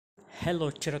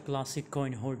Hello Terra classic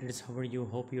coin holders, how are you?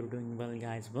 Hope you're doing well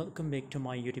guys. Welcome back to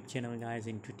my YouTube channel guys.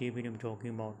 In today's video I'm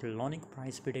talking about LUNC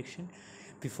price prediction.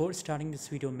 Before starting this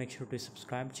video, make sure to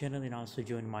subscribe channel and also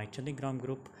join my Telegram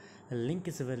group. A link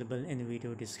is available in the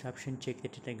video description. Check the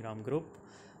Telegram group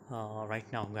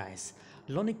right now guys.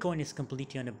 LUNC coin is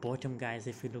completely on the bottom guys.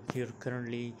 If you look here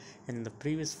currently in the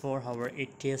previous 4 hour,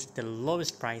 it tests the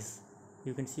lowest price.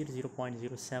 You can see it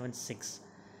 0.076.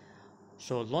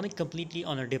 So LUNC completely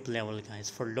on a dip level guys.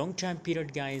 For long time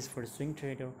period guys, for swing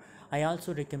trader, I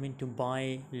also recommend to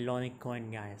buy LUNC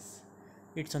coin guys.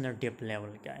 It's on a dip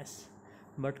level guys.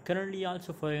 But currently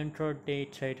also for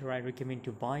intraday trader, I recommend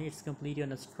to buy. It's completely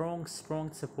on a strong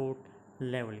support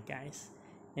level guys.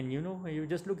 And you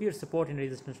just look here, support and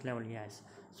resistance level guys.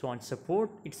 So on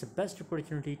support, it's the best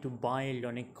opportunity to buy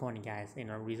LUNC coin guys. In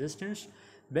a resistance,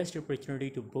 best opportunity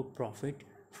to book profit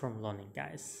from LUNC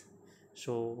guys.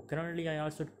 So currently I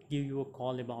also give you a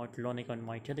call about LUNC on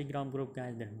my Telegram group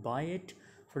guys. Then buy it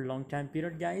for long time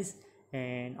period guys,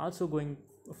 and also going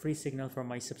a free signal from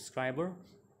my subscriber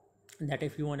that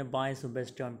if you want to buy, so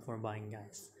best time for buying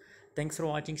guys. Thanks for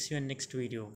watching. See you in next video.